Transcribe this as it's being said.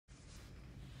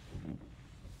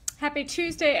Happy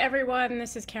Tuesday, everyone.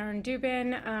 This is Karen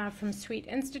Dubin from Sweet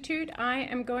Institute. I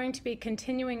am going to be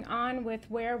continuing on with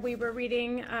where we were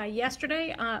reading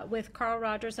yesterday with Carl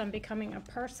Rogers on Becoming a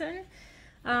Person.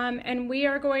 And we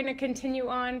are going to continue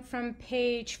on from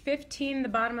page 15, the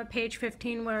bottom of page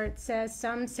 15, where it says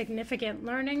some significant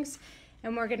learnings.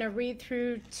 And we're going to read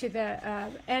through to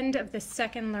the end of the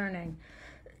second learning.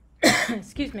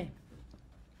 Excuse me.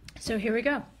 So here we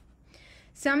go.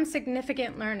 Some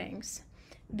significant learnings.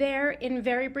 There, in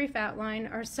very brief outline,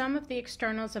 are some of the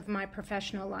externals of my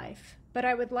professional life, but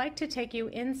I would like to take you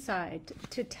inside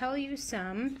to tell you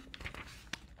some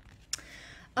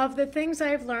of the things I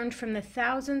have learned from the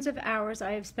thousands of hours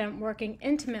I have spent working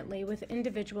intimately with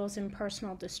individuals in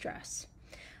personal distress.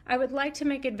 I would like to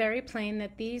make it very plain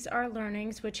that these are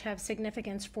learnings which have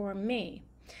significance for me.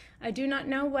 I do not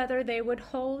know whether they would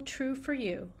hold true for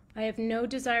you. I have no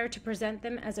desire to present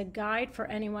them as a guide for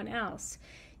anyone else.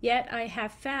 Yet I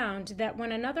have found that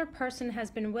when another person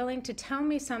has been willing to tell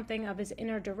me something of his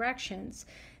inner directions,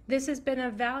 this has been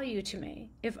of value to me,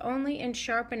 if only in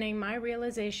sharpening my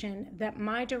realization that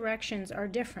my directions are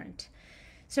different.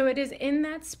 So it is in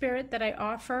that spirit that I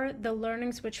offer the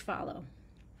learnings which follow.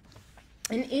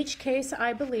 In each case,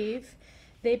 I believe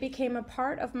they became a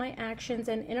part of my actions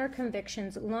and inner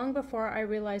convictions long before I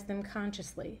realized them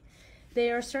consciously. They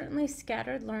are certainly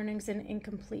scattered learnings and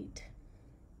incomplete.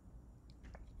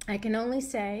 I can only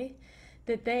say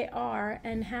that they are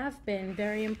and have been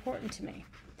very important to me.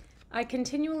 I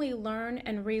continually learn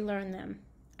and relearn them.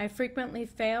 I frequently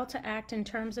fail to act in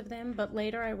terms of them, but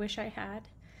later I wish I had.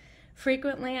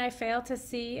 Frequently I fail to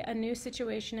see a new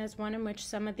situation as one in which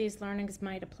some of these learnings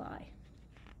might apply.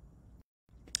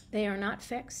 They are not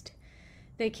fixed.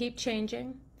 They keep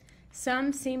changing.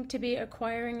 Some seem to be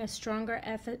acquiring a stronger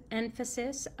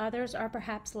emphasis. Others are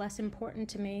perhaps less important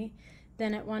to me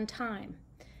than at one time.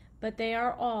 But they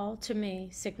are all, to me,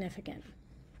 significant.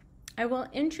 I will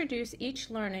introduce each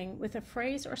learning with a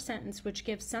phrase or sentence which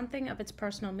gives something of its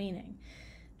personal meaning.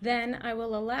 Then I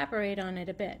will elaborate on it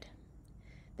a bit.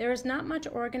 There is not much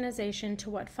organization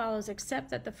to what follows except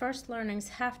that the first learnings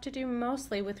have to do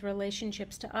mostly with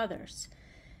relationships to others.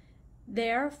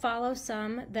 There follow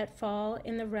some that fall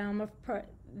in the realm of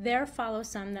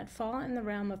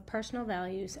personal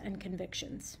values and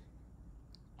convictions.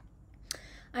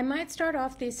 I might start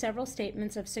off these several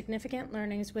statements of significant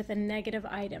learnings with a negative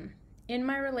item. In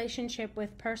my relationship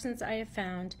with persons, I have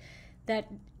found that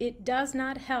it does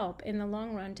not help in the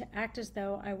long run to act as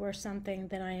though I were something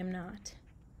that I am not.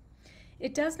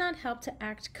 It does not help to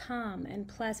act calm and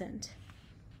pleasant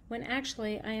when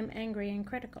actually I am angry and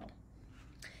critical.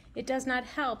 It does not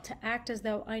help to act as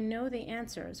though I know the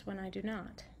answers when I do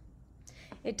not.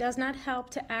 It does not help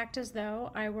to act as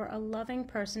though I were a loving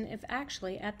person if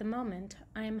actually, at the moment,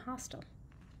 I am hostile.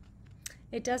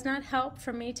 It does not help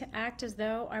for me to act as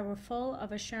though I were full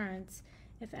of assurance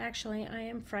if actually I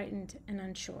am frightened and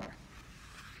unsure.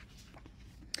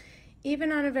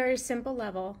 Even on a very simple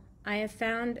level, I have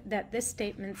found that this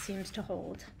statement seems to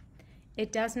hold.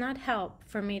 It does not help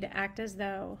for me to act as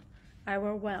though I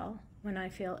were well when I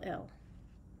feel ill.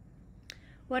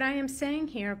 What I am saying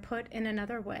here, put in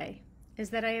another way, is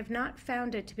that I have not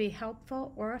found it to be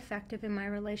helpful or effective in my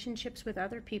relationships with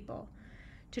other people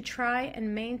to try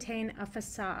and maintain a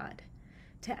facade,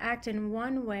 to act in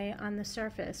one way on the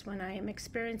surface when I am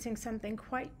experiencing something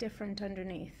quite different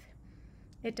underneath.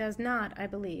 It does not, I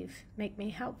believe, make me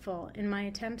helpful in my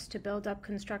attempts to build up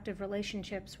constructive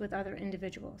relationships with other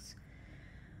individuals.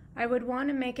 I would want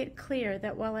to make it clear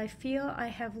that while I feel I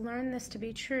have learned this to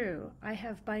be true, I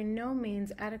have by no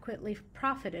means adequately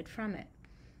profited from it.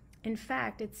 In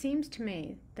fact, it seems to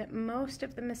me that most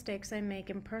of the mistakes I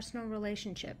make in personal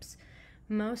relationships,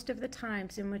 most of the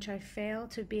times in which I fail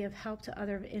to be of help to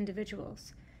other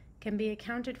individuals, can be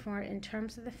accounted for in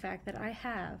terms of the fact that I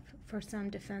have, for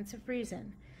some defensive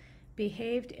reason,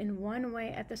 behaved in one way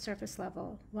at the surface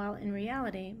level, while in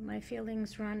reality my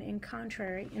feelings run in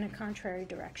a contrary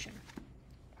direction.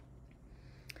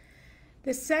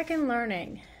 The second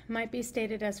learning might be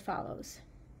stated as follows.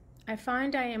 I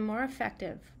find I am more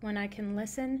effective when I can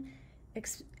listen, I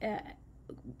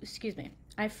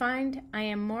find I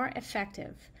am more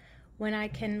effective when I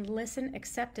can listen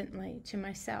acceptantly to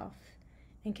myself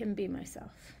and can be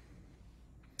myself.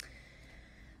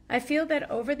 I feel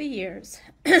that over the years,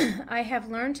 I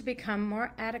have learned to become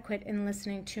more adequate in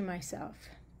listening to myself,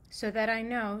 so that I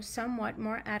know somewhat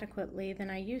more adequately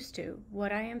than I used to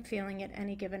what I am feeling at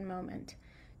any given moment,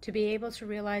 to be able to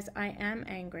realize I am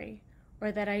angry,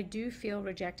 or that I do feel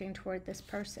rejecting toward this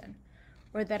person,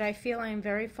 or that I feel I am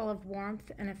very full of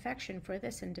warmth and affection for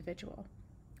this individual,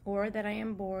 or that I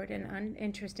am bored and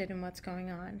uninterested in what's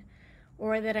going on,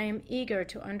 or that I am eager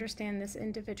to understand this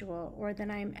individual, or that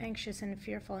I am anxious and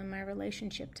fearful in my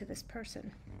relationship to this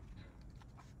person.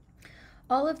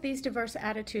 All of these diverse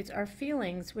attitudes are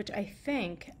feelings which I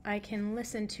think I can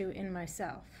listen to in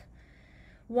myself.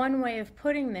 One way of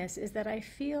putting this is that I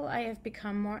feel I have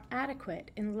become more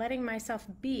adequate in letting myself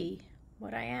be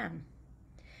what I am.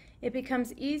 It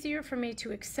becomes easier for me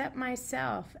to accept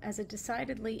myself as a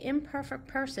decidedly imperfect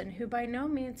person who by no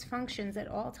means functions at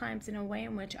all times in a way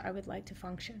in which I would like to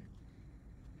function.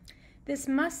 This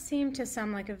must seem to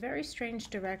some like a very strange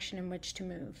direction in which to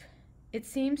move. It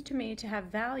seems to me to have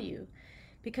value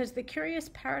because the curious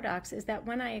paradox is that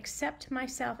when I accept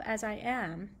myself as I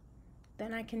am,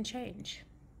 then I can change.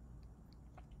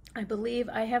 I believe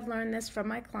I have learned this from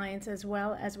my clients as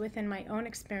well as within my own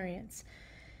experience,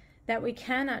 that we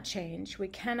cannot change, we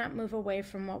cannot move away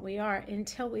from what we are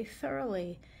until we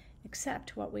thoroughly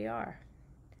accept what we are.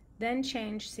 Then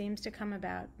change seems to come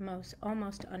about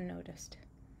almost unnoticed.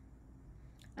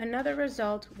 Another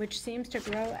result which seems to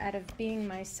grow out of being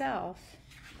myself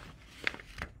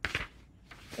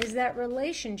is that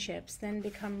relationships then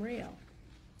become real.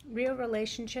 Real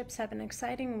relationships have an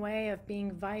exciting way of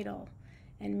being vital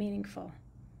and meaningful.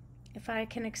 If I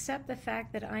can accept the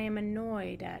fact that I am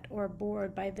annoyed at or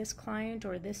bored by this client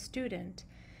or this student,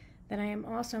 then I am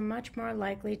also much more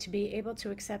likely to be able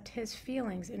to accept his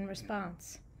feelings in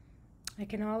response. I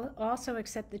can also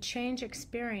accept the change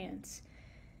experience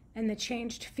and the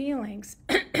changed feelings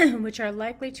which are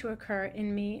likely to occur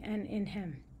in me and in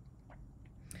him.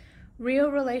 Real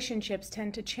relationships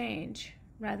tend to change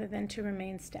rather than to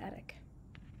remain static.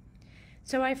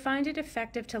 So I find it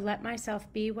effective to let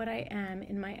myself be what I am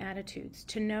in my attitudes,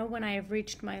 to know when I have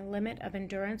reached my limit of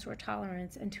endurance or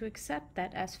tolerance and to accept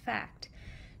that as fact,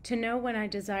 to know when I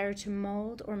desire to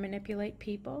mold or manipulate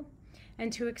people,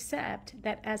 and to accept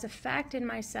that as a fact in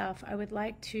myself I would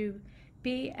like to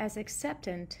be as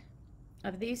acceptant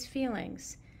of these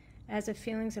feelings as of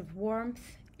feelings of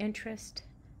warmth, interest,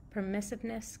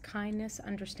 permissiveness, kindness,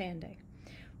 understanding,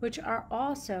 which are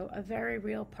also a very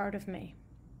real part of me.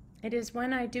 It is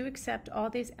when I do accept all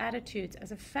these attitudes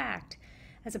as a fact,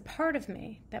 as a part of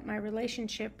me, that my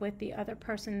relationship with the other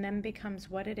person then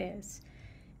becomes what it is,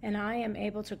 and I am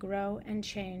able to grow and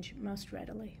change most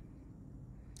readily.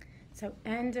 So,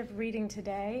 end of reading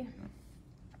today,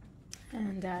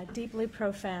 and deeply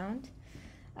profound.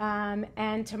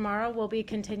 And tomorrow we'll be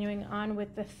continuing on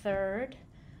with the third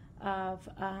of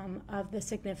the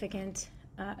significant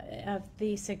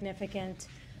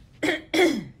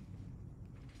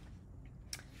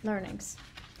learnings.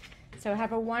 So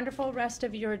have a wonderful rest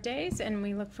of your days, and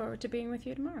we look forward to being with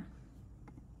you tomorrow.